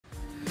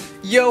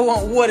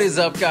Yo, what is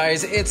up,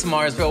 guys? It's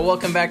Marsville.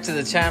 Welcome back to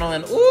the channel,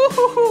 and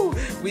ooh,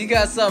 we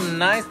got something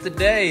nice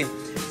today.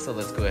 So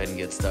let's go ahead and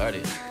get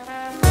started.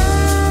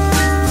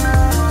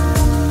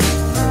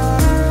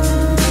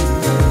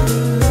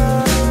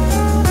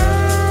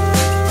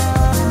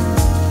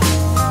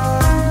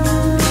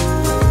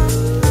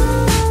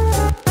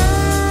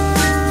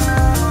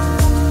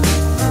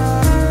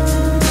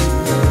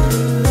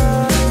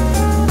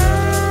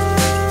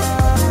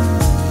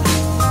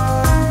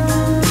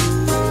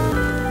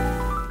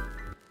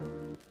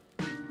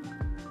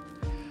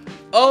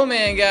 Oh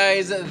man,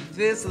 guys,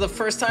 this is the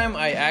first time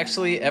I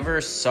actually ever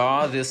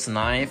saw this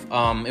knife.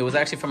 It was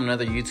actually from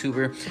another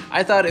YouTuber.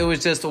 I thought it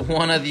was just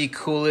one of the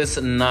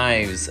coolest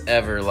knives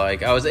ever.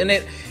 Like, I was in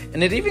it,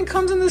 and it even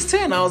comes in this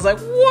tin. I was like,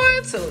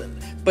 what?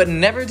 But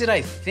never did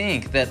I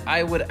think that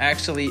I would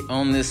actually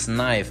own this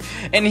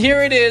knife. And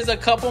here it is, a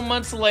couple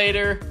months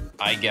later,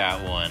 I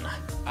got one.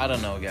 I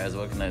don't know, guys,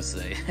 what can I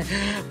say?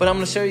 But I'm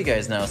gonna show you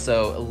guys now.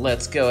 So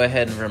let's go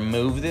ahead and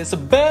remove this.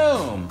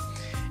 Boom!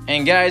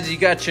 And guys, you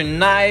got your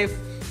knife,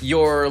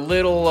 your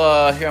little,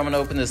 here, I'm gonna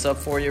open this up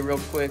for you real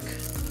quick.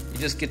 You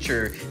just get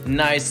your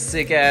nice,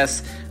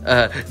 sick-ass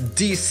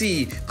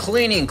DC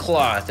cleaning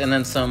cloth, and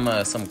then some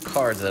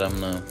cards that I'm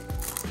gonna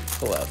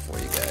pull out for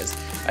you guys.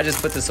 I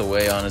just put this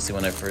away, honestly,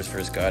 when I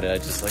first got it. I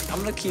just like, I'm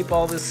gonna keep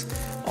all this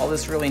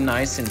really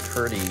nice and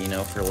pretty, you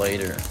know, for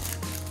later.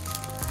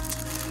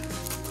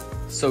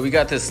 So we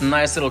got this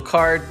nice little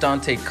card,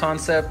 Dante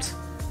concept.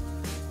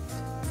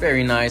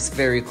 Very nice,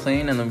 very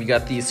clean. And then we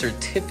got the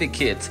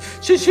certificate.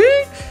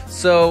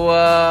 So,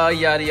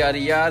 yada, yada,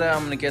 yada.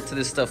 I'm going to get to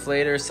this stuff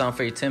later.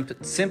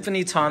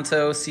 Symphony,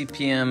 Tanto,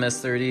 CPM,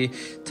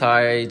 S30,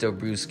 Thai,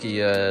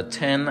 Dobruski,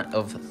 10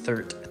 of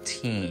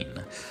 13.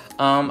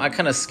 I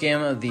kind of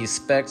skim these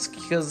specs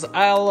because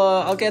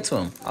I'll get to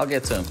them.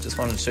 Just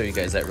wanted to show you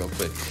guys that real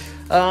quick.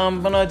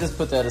 But I'll just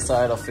put that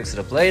aside. I'll fix it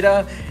up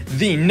later.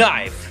 The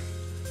knife.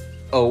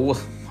 Oh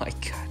my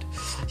God.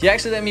 He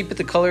actually let me put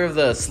the color of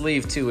the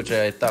sleeve too, which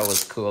I thought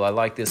was cool. I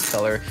like this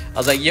color. I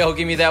was like, yo,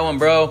 give me that one,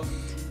 bro.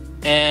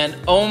 And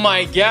oh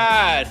my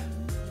God.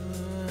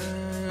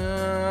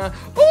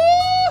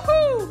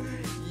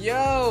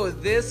 Yo,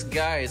 this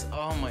guy's,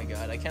 oh my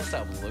God. I can't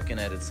stop looking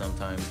at it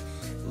sometimes.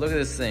 Look at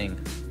this thing.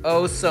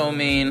 Oh, so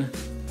mean.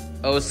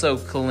 Oh, so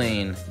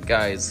clean.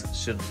 Guys,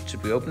 should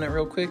we open it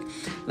real quick?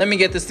 Let me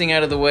get this thing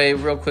out of the way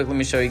real quick. Let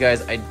me show you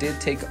guys. I did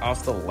take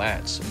off the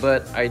latch,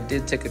 but I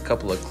did take a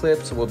couple of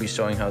clips. We'll be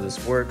showing how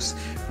this works.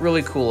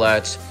 Really cool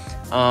latch.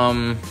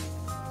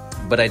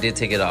 But I did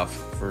take it off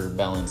for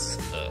balance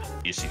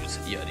issues.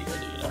 Yada,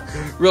 yada,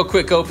 yada. Real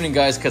quick opening,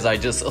 guys, because I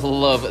just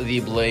love the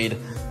blade.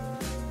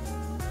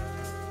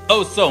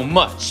 Oh, so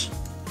much.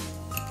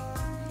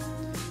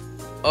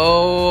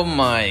 Oh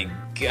my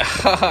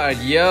God,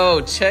 yo,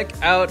 check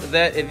out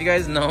that. If you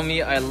guys know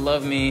me, I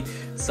love me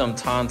some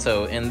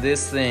Tanto, and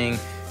this thing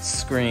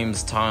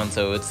screams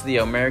Tanto. It's the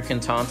American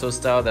Tanto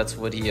style. That's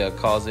what he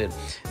calls it.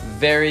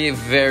 Very,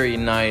 very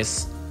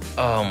nice.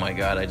 Oh my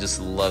God, I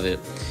just love it.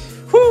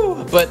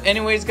 Whew. But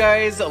anyways,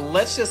 guys,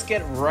 let's just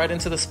get right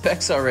into the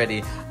specs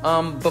already.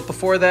 But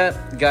before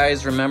that,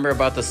 guys, remember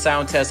about the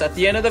sound test at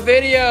the end of the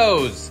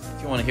videos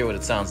if you want to hear what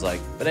it sounds like.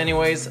 But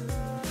anyways,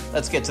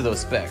 let's get to those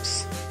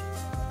specs.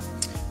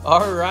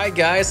 Alright,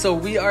 guys, so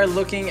we are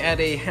looking at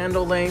a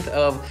handle length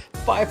of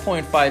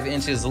 5.5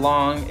 inches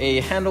long, a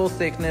handle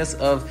thickness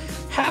of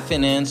 ½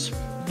 inch,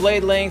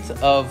 blade length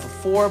of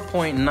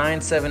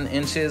 4.97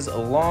 inches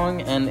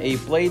long, and a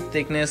blade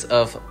thickness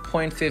of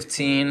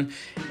 0.15,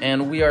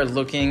 and we are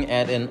looking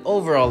at an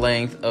overall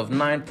length of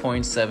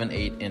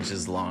 9.78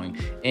 inches long.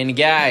 And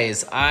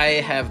guys, I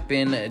have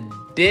been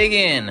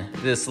digging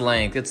this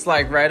length. It's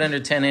like right under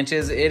 10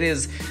 inches. It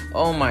is,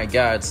 oh my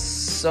God,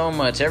 so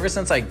much. Ever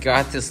since I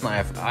got this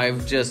knife,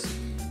 I've just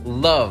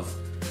love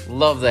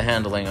the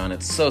handling on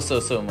it so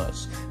much.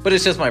 But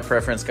it's just my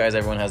preference, guys.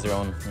 Everyone has their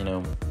own, you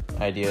know,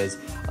 ideas.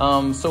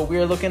 So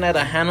we're looking at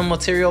a handle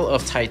material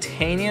of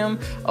titanium,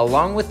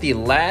 along with the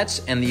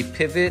latch and the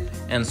pivot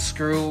and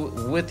screw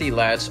with the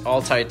latch,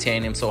 all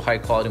titanium, so high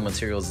quality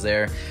materials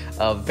there.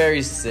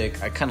 Very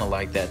sick. I kind of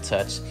like that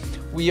touch.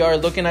 We are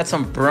looking at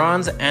some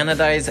bronze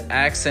anodized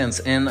accents,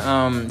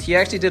 and he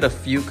actually did a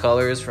few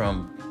colors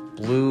from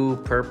blue,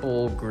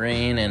 purple,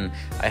 green, and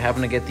I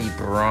happen to get the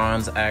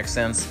bronze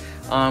accents.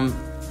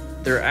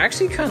 They're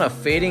actually kind of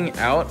fading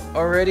out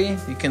already.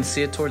 You can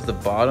see it towards the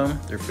bottom.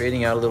 They're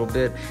fading out a little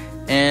bit,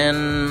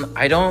 and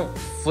I don't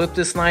flip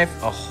this knife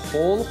a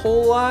whole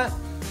lot,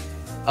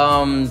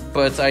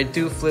 but I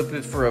do flip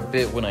it for a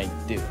bit when I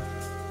do.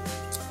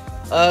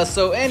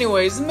 So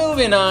anyways,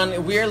 moving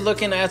on, we are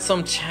looking at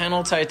some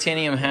channel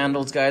titanium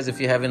handles, guys, if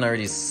you haven't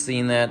already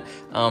seen that.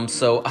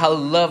 So I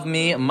love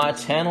me my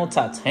channel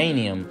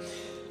titanium.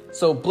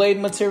 So blade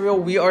material,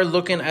 we are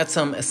looking at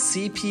some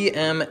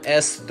CPM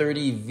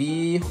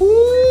S30V.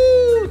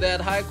 Woo, that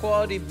high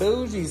quality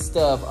bougie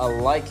stuff. I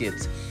like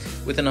it.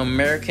 With an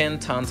American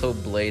Tanto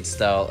blade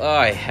style. Oh,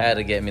 I had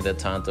to get me the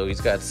Tanto.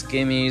 He's got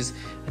skimmies.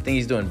 I think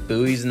he's doing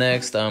buoys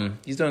next.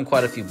 He's doing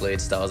quite a few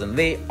blade styles, and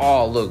they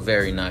all look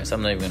very nice.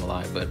 I'm not even gonna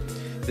lie, but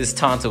this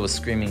Tanto was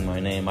screaming my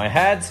name. I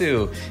had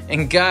to.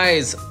 And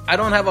guys, I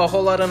don't have a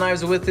whole lot of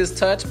knives with this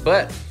touch,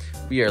 but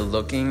we are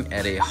looking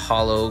at a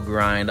hollow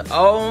grind.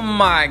 Oh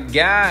my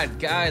God,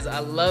 guys, I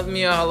love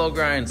me a hollow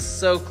grind.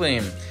 So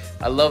clean.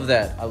 I love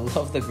that. I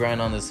love the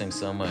grind on this thing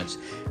so much.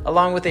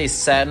 Along with a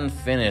satin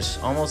finish,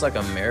 almost like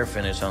a mirror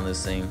finish on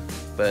this thing.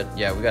 But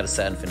yeah, we got a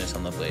satin finish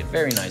on the blade.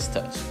 Very nice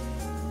touch.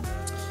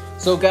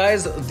 So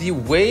guys, the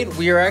weight,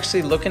 we are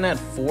actually looking at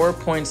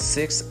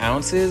 4.6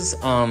 ounces.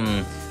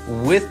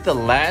 With the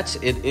latch,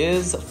 it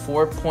is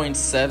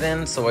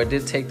 4.7. So I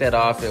did take that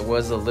off. It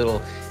was a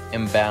little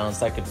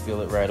imbalanced. I could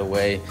feel it right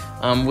away.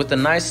 With a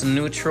nice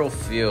neutral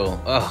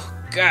feel. Oh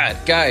God,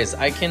 guys,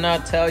 I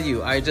cannot tell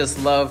you. I just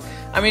love,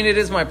 I mean, it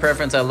is my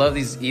preference. I love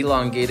these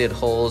elongated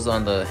holes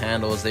on the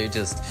handles. They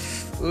just,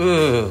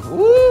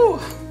 woo,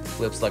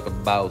 flips like a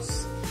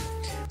bounce.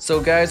 So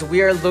guys,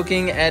 we are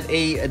looking at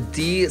a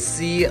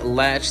DC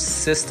latch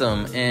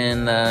system.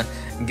 And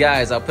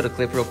guys, I'll put a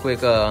clip real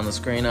quick on the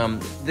screen.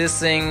 This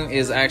thing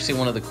is actually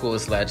one of the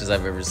coolest latches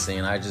I've ever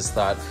seen. I just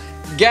thought,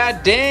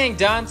 God dang,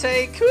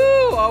 Dante,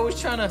 cool. Always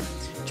trying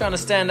to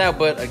stand out,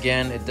 but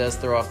again, it does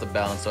throw off the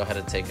balance, so I had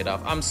to take it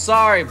off. I'm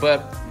sorry,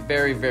 but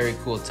very, very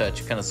cool touch.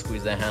 You kind of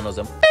squeeze the handles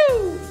and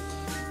boo!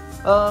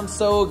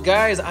 So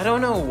guys, I don't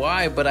know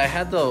why, but I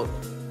had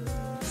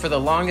for the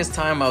longest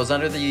time, I was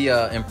under the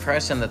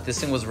impression that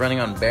this thing was running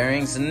on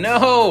bearings.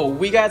 No,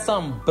 we got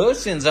some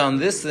bushings on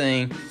this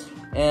thing,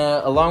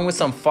 along with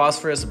some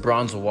phosphorus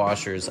bronze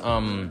washers.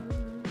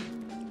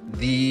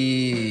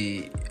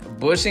 The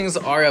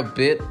bushings are a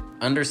bit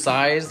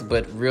undersized,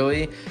 but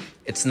really,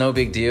 it's no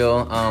big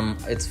deal.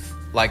 It's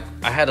like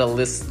I had to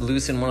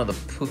loosen one of the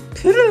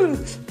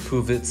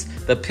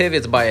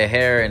pivots by a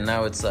hair, and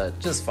now it's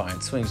just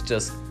fine. Swings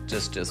just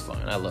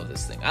fine. I love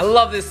this thing. I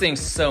love this thing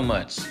so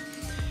much.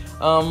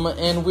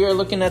 And we are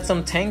looking at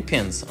some tank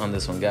pins on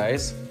this one,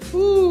 guys.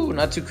 Ooh,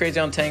 not too crazy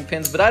on tank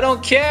pins, but I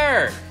don't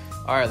care.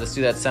 All right, let's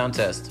do that sound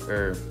test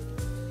or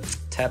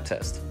tap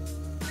test.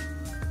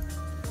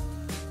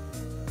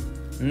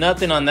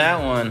 Nothing on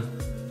that one.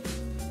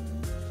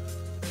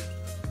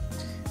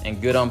 And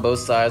good on both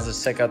sides.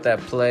 Let's check out that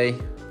play.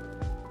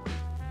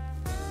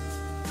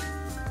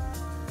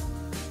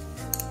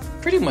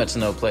 Pretty much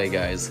no play,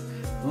 guys.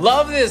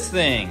 Love this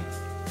thing.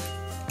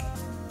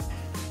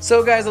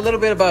 So guys, a little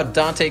bit about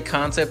Dante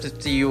Concept.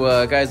 If you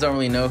guys don't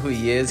really know who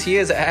he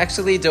is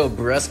actually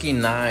Dobruski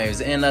Knives.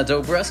 And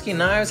Dobruski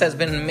Knives has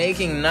been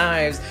making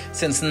knives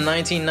since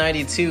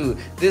 1992.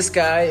 This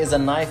guy is a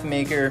knife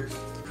maker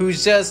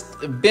who's just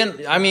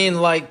been, I mean,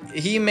 like,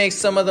 he makes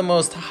some of the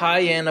most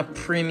high-end,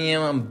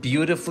 premium,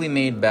 beautifully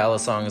made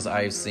ballad songs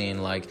I've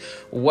seen. Like,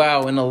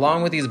 wow. And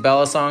along with these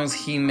ballad songs,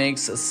 he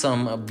makes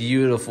some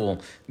beautiful,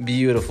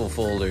 beautiful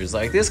folders.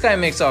 Like, this guy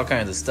makes all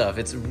kinds of stuff.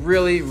 It's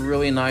really,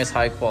 really nice,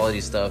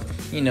 high-quality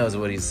stuff. He knows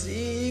what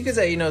you could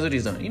say he knows what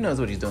he's doing. He knows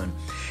what he's doing.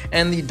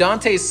 And the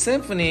Dante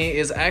Symphony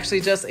is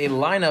actually just a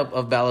lineup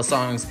of ballad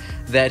songs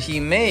that he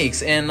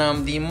makes, and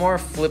the more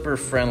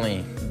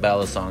flipper-friendly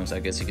ballad songs, I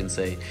guess you can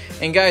say.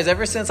 And guys,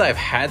 ever since I've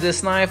had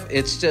this knife,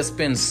 it's just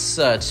been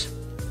such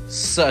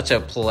a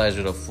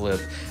pleasure to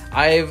flip.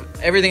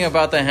 Everything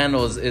about the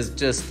handles is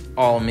just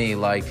all me.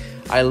 Like,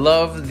 I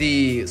love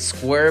the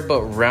square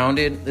but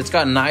rounded. It's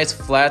got nice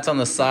flats on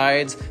the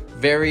sides,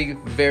 very,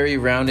 very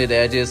rounded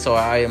edges. So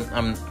I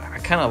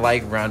kind of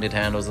like rounded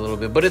handles a little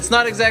bit, but it's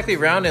not exactly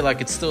rounded.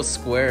 Like, it's still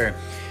square.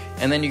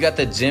 And then you got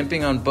the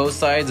jimping on both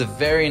sides, a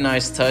very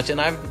nice touch.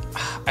 And I'm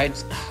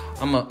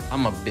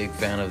a big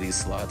fan of these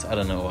slots. I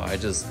don't know why.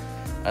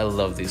 I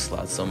love these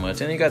slots so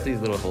much. And you got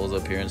these little holes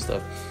up here and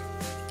stuff.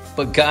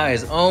 But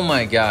guys, oh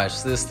my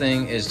gosh, this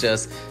thing is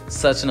just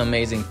such an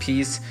amazing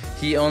piece.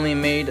 He only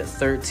made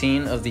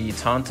 13 of the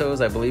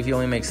Tantos. I believe he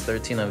only makes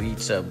 13 of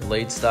each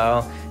blade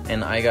style.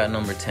 And I got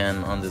number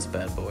 10 on this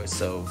bad boy.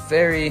 So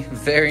very,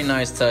 very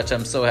nice touch.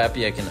 I'm so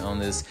happy I can own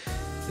this.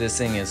 This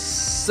thing is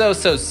so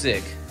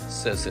sick.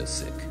 So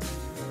sick.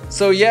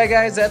 So yeah,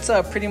 guys, that's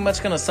pretty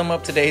much gonna sum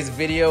up today's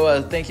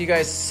video. Thank you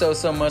guys so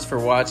much for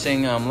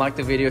watching. Like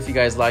the video if you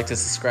guys liked it,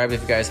 subscribe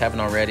if you guys haven't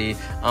already.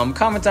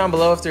 Comment down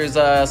below if there's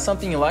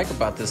something you like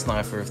about this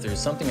knife, or if there's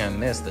something I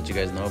missed that you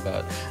guys know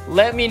about.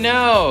 Let me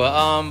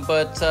know.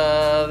 But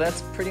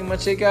that's pretty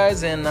much it,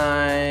 guys, and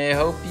I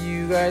hope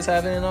you guys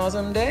have an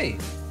awesome day.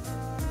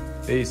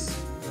 Peace.